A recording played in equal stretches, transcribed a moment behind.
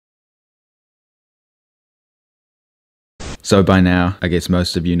So by now, I guess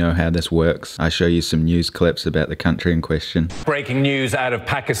most of you know how this works. I show you some news clips about the country in question. Breaking news out of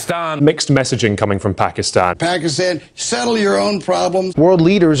Pakistan. Mixed messaging coming from Pakistan. Pakistan, settle your own problems. World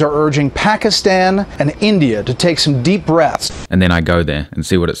leaders are urging Pakistan and India to take some deep breaths. And then I go there and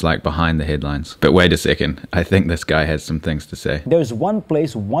see what it's like behind the headlines. But wait a second, I think this guy has some things to say. There's one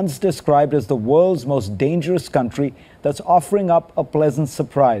place once described as the world's most dangerous country that's offering up a pleasant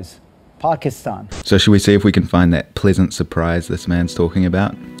surprise. Pakistan. So should we see if we can find that pleasant surprise this man's talking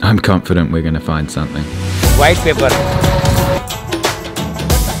about? I'm confident we're going to find something. White paper.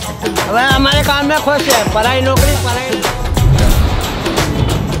 हमारे काम में खुश है पढ़ाई नौकरी पढ़ाई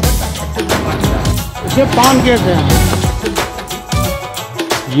इसे पान कहते हैं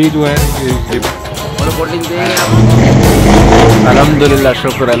ये जो है ये रिपोर्टिंग देंगे अल्हम्दुलिल्लाह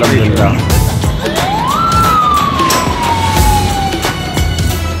शुक्र अल्हम्दुलिल्लाह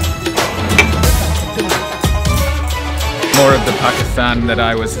More of the Pakistan that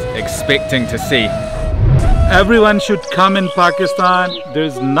I was expecting to see. Everyone should come in Pakistan.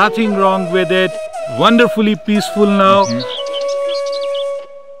 There's nothing wrong with it. Wonderfully peaceful now.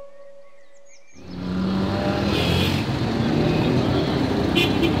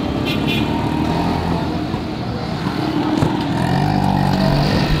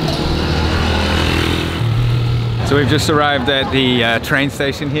 So we've just arrived at the train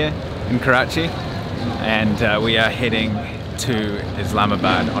station here in Karachi, and we are heading to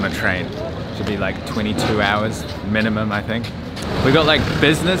Islamabad on a train. Should be like 22 hours minimum, I think. We got like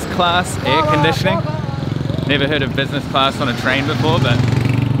business class air conditioning. Never heard of business class on a train before, but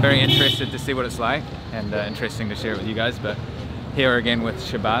very interested to see what it's like, and interesting to share it with you guys. But here again with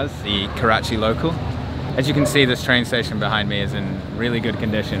Shabazz, the Karachi local. As you can see, this train station behind me is in really good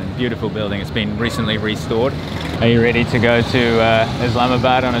condition. Beautiful building. It's been recently restored. Are you ready to go to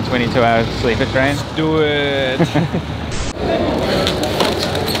Islamabad on a 22-hour sleeper train? Let's do it.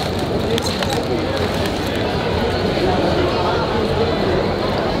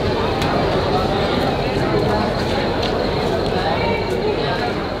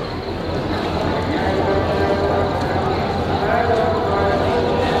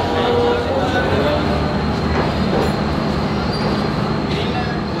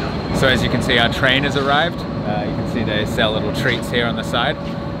 So as you can see, our train has arrived. You can see they sell little treats here on the side.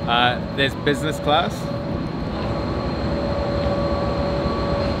 There's business class.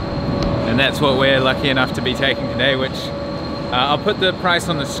 And that's what we're lucky enough to be taking today, which I'll put the price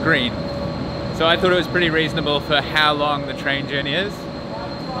on the screen. So I thought it was pretty reasonable for how long the train journey is.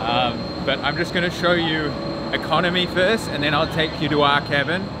 But I'm just going to show you economy first, and then I'll take you to our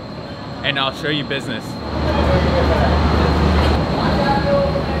cabin and I'll show you business.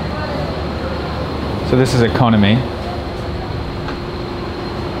 So this is economy.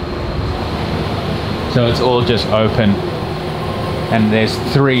 So it's all just open, and there's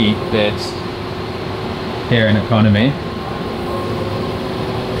 3 beds here in economy,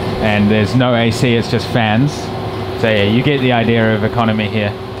 and there's no AC, it's just fans. So yeah, you get the idea of economy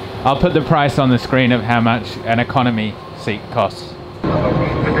here. I'll put the price on the screen of how much an economy seat costs.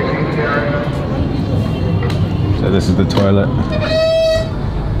 So this is the toilet.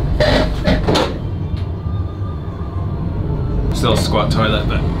 Still squat toilet,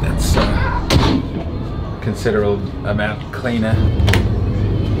 but that's considerable amount cleaner.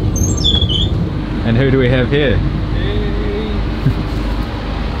 And who do we have here?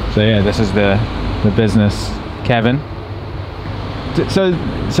 So yeah, this is the business cabin.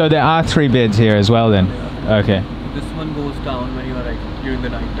 So there are 3 beds here as well then? Okay. This one goes down when you are like during the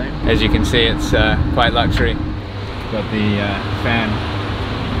night time. As you can see, it's quite luxury. Got the fan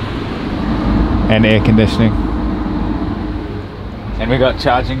and air conditioning. And we got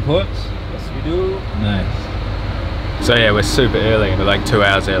charging ports. Yes, we do. Nice. So yeah, we're super early. We're like 2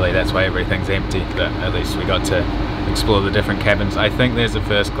 hours early. That's why everything's empty. But at least we got to explore the different cabins. I think there's a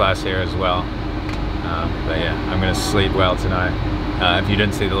first class here as well. But yeah, I'm gonna sleep well tonight. If you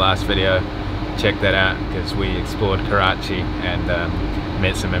didn't see the last video, check that out, because we explored Karachi and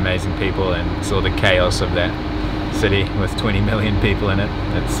met some amazing people and saw the chaos of that city with 20 million people in it.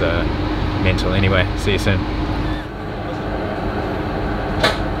 It's mental. Anyway, see you soon.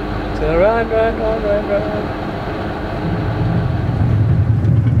 So run.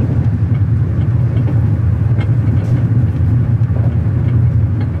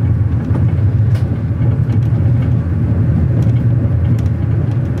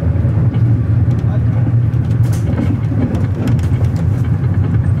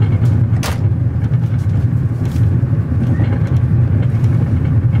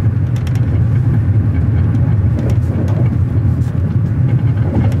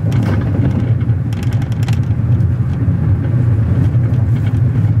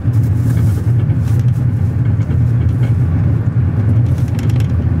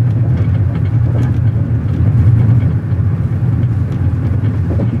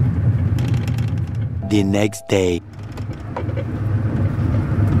 the next day.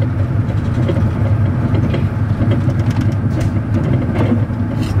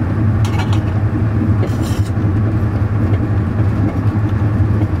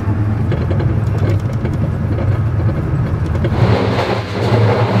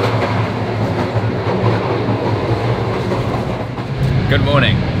 Good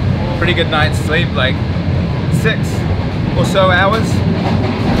morning. Pretty good night's sleep, like 6 or so hours.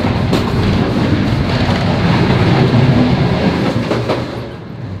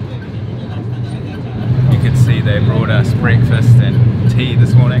 You can see they brought us breakfast and tea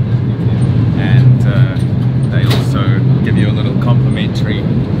this morning, and they also give you a little complimentary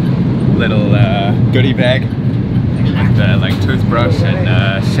little goodie bag with like toothbrush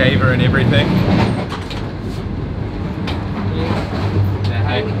and shaver and everything.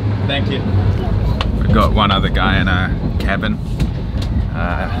 Thank you. We've got one other guy in our cabin,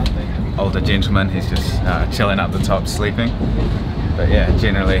 older gentleman. He's just chilling up the top sleeping. But yeah,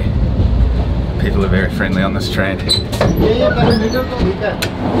 generally people are very friendly on this train. So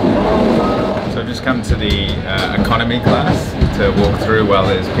I've just come to the economy class to walk through while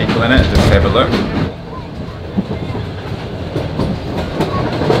there's people in it, just have a look.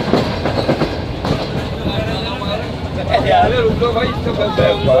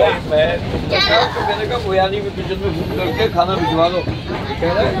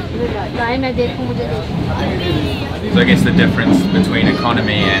 So I guess the difference between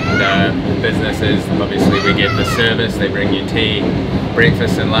economy and business is obviously we get the service, they bring you tea,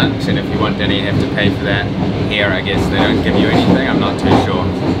 breakfast and lunch, and if you want dinner you have to pay for that. Here I guess they don't give you anything, I'm not too sure.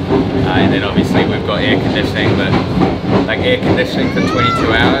 And then obviously we've got air conditioning, but like air conditioning for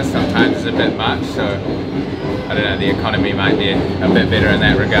 22 hours sometimes is a bit much, so I don't know, the economy might be a bit better in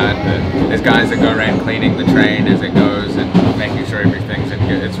that regard, but there's guys that go around cleaning the train as it goes and making sure everything's in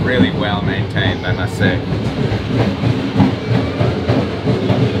good. It's really well maintained, I must say.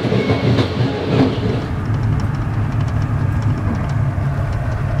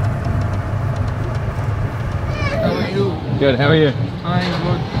 How are you? Good, how are you? I'm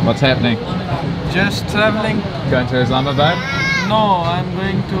good. What's happening? Just traveling. Going to Islamabad? No, I'm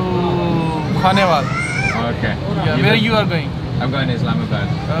going to Khanewal. Okay. Yeah, where you are going? I'm going to Islamabad.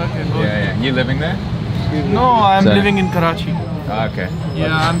 Okay, good. Yeah. You living there? No, I'm So- living in Karachi. Okay.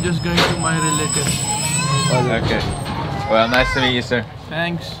 Yeah, I'm just going to my relatives. Okay. Well, nice to meet you, sir.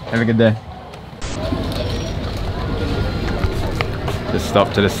 Thanks. Have a good day. Just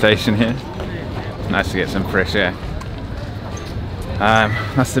stopped at a station here. Nice to get some fresh air.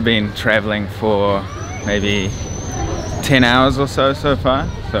 Must have been traveling for maybe 10 hours or so far.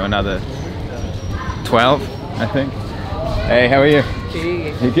 So another 12, I think. Hey, how are you?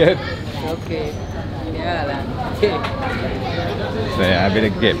 You good? Okay. So yeah, I better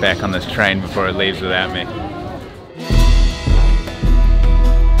get back on this train before it leaves without me.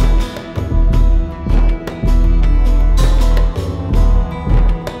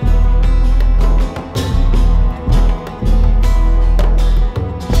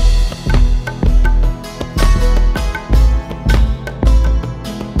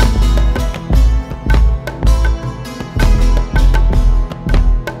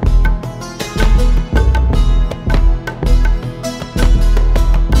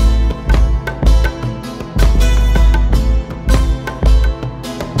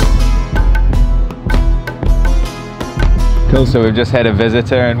 Cool, so we've just had a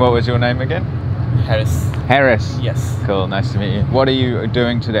visitor, and what was your name again? Harris. Harris? Yes. Cool, nice to meet you. What are you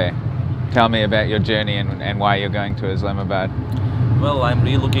doing today? Tell me about your journey and why you're going to Islamabad. Well, I'm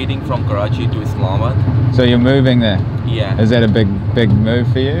relocating from Karachi to Islamabad. So you're moving there? Yeah. Is that a big move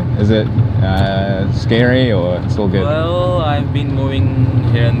for you? Is it scary or it's all good? Well, I've been moving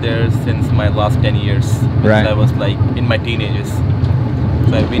here and there since my last 10 years. Since Right. I was like in my teenagers.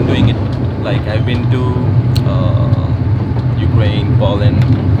 So I've been doing it, like I've been to Ukraine, Poland,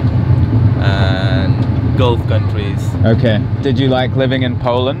 and Gulf countries. Okay. Did you like living in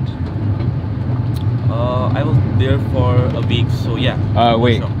Poland? I was there for a week, so yeah. Oh,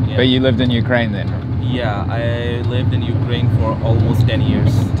 wait. So, yeah. But you lived in Ukraine then? Yeah, I lived in Ukraine for almost 10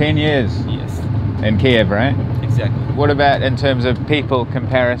 years. 10 years? Yes. In Kiev, right? Exactly. What about in terms of people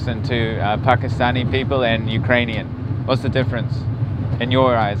comparison to Pakistani people and Ukrainian? What's the difference in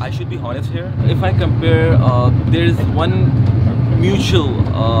your eyes? I should be honest here. If I compare, there is one mutual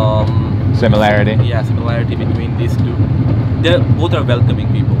similarity. Yeah, similarity between these two. They both are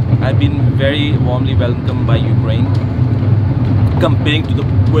welcoming people. I've been very warmly welcomed by Ukraine, comparing to the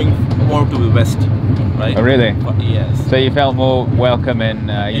going more to the west, right? Oh, really? Yes. So you felt more welcome in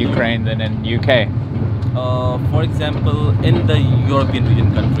Ukraine than in UK? For example, in the European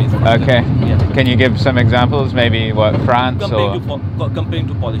region countries. Okay. Yeah. Can you give some examples? Maybe what, France or Comparing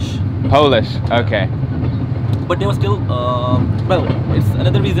to Polish. Polish? Okay. But they were still, well, it's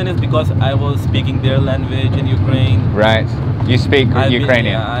another reason is because I was speaking their language in Ukraine. Right. You speak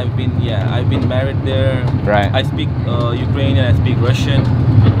Ukrainian? I've been married there. Right. I speak Ukrainian, I speak Russian.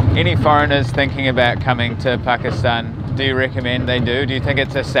 Any foreigners thinking about coming to Pakistan, do you recommend they do? Do you think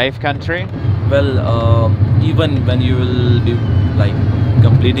it's a safe country? Well, even when you will be like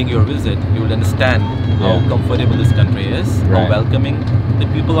completing your visit, you will understand how comfortable this country is, how welcoming the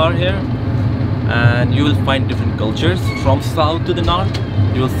people are here. And you will find different cultures from south to the north.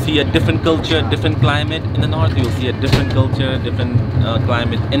 You will see a different culture, different climate in the north. You will see a different culture, different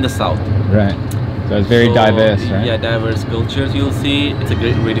climate in the south. Right. So it's very diverse, right? Yeah, diverse cultures you'll see. It's a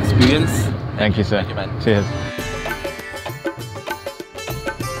great experience. Thank you, sir. Thank you, man. Cheers.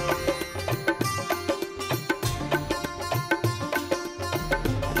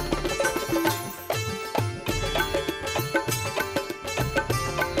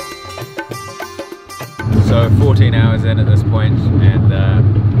 So 14 hours in at this point, and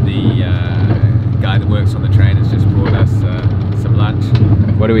the guy that works on the train has just brought us some lunch.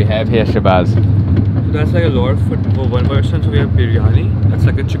 What do we have here, Shabazz? So that's like a lot for one person. So we have biryani. That's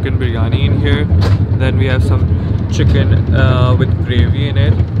like a chicken biryani in here. Then we have some chicken with gravy in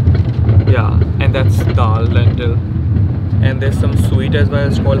it. Yeah, and that's dal, lentil. And there's some sweet as well.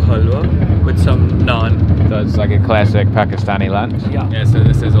 It's called halwa with some naan. So it's like a classic Pakistani lunch? Yeah. Yeah, so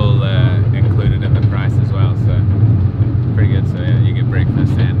this is all included in the price as well, so pretty good. So yeah, you get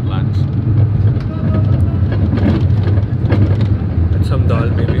breakfast and lunch. And some dal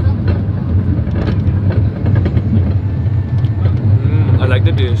maybe. I like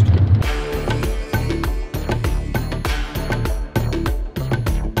the taste.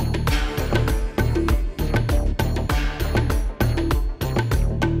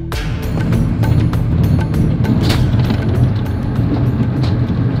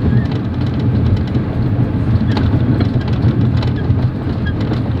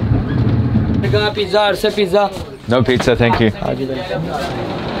 Pizza. No pizza, thank you. So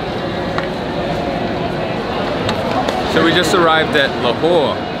we just arrived at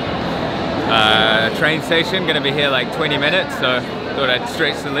Lahore train station, gonna be here like 20 minutes, so thought I'd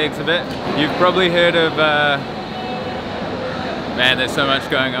stretch the legs a bit. You've probably heard of, man, there's so much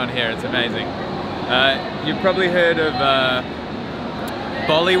going on here, it's amazing. You've probably heard of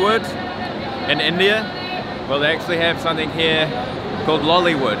Bollywood in India. Well, they actually have something here called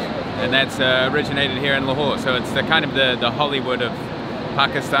Lollywood, and that's originated here in Lahore, so it's the kind of the Hollywood of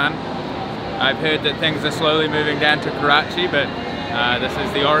Pakistan. I've heard that things are slowly moving down to Karachi, but this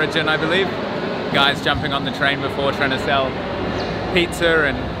is the origin, I believe. Guys jumping on the train before trying to sell pizza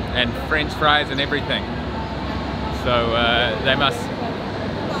and French fries and everything. So they must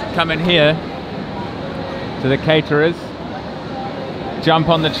come in here to the caterers, jump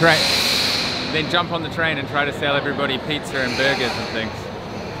on the train, then jump on the train and try to sell everybody pizza and burgers and things.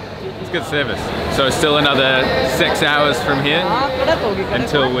 It's good service. So still another 6 hours from here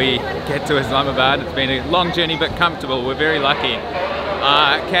until we get to Islamabad. It's been a long journey but comfortable. We're very lucky.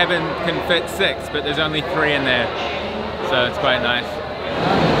 Cabin can fit 6, but there's only 3 in there, so it's quite nice.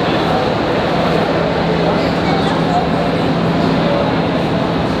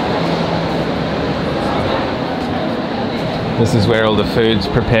 This is where all the food's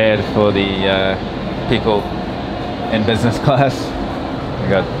prepared for the people in business class. We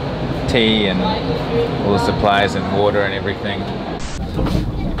got tea and all the supplies and water and everything.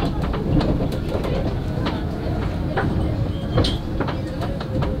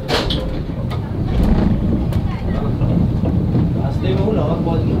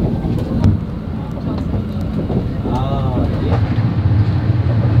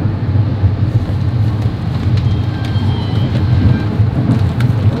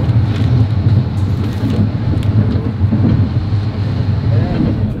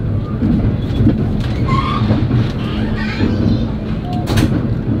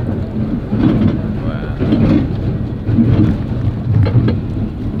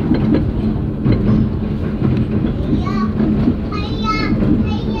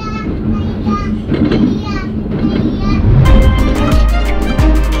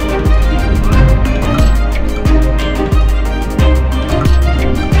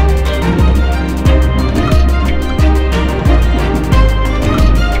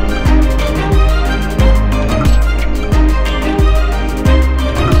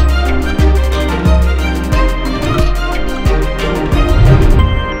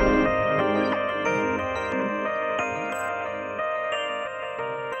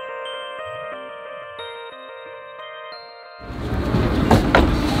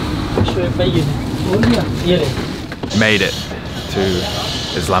 Made it to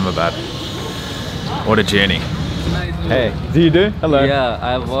Islamabad. What a journey. Hey, do you do? Hello. Yeah,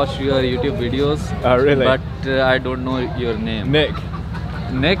 I've watched your YouTube videos. Oh, really? But I don't know your name. Nick.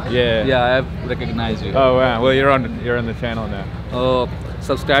 Nick? Yeah. Yeah, I've recognized you. Oh wow. Well, you're on the channel now. Oh,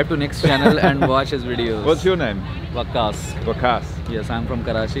 subscribe to Nick's channel and watch his videos. What's your name? Waqas. Waqas. Yes, I'm from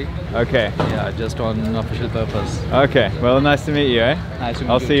Karachi. Okay. Yeah, just on official purpose. Okay. Well, nice to meet you, eh? Nice to meet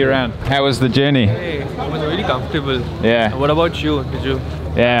I'll you see you too. around. How was the journey? Hey, it was really comfortable. Yeah. What about you? Did you?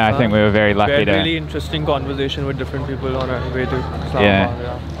 Yeah, I think we were very lucky we had to. really interesting conversation with different people on our way to Islamabad.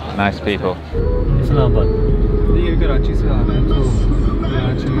 Yeah. Nice people. Islamabad. ये कराची से आ रहे हैं तो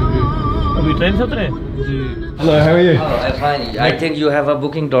कराची अभी train से उतरे? Hello, how are you? I'm fine. I think you have a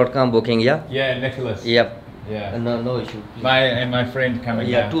booking.com booking, yeah? Yeah, Nicholas. Yep. Yeah. No issue. My friend coming.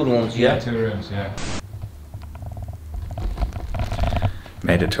 Yeah, down. 2 rooms, yeah? 2 rooms, yeah.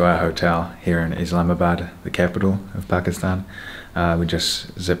 Made it to our hotel here in Islamabad, the capital of Pakistan. We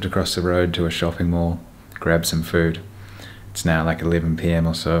just zipped across the road to a shopping mall, grabbed some food. It's now like 11 p.m.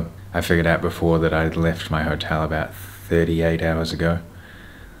 or so. I figured out before that I'd left my hotel about 38 hours ago.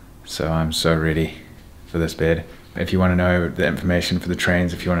 So I'm so ready for this bed. If you want to know the information for the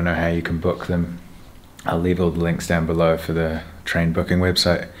trains, if you want to know how you can book them, I'll leave all the links down below for the train booking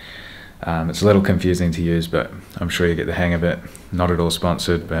website. It's a little confusing to use, but I'm sure you get the hang of it. Not at all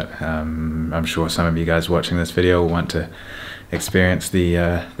sponsored, but I'm sure some of you guys watching this video will want to experience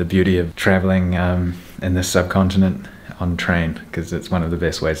the beauty of traveling in this subcontinent on train, because it's one of the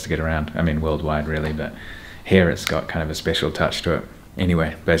best ways to get around. I mean, worldwide really, but here it's got kind of a special touch to it.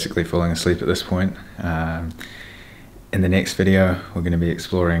 Anyway, basically falling asleep at this point. In the next video, we're going to be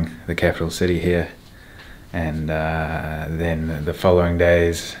exploring the capital city here, and then the following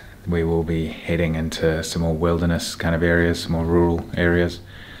days we will be heading into some more wilderness kind of areas, some more rural areas,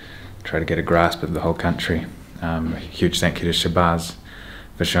 try to get a grasp of the whole country. Huge thank you to Shabazz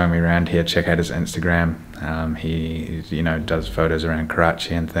for showing me around here. Check out his Instagram. He does photos around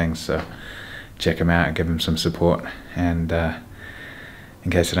Karachi and things, so check him out, give him some support, and in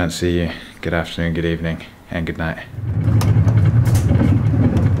case I don't see you, good afternoon, good evening, and good night.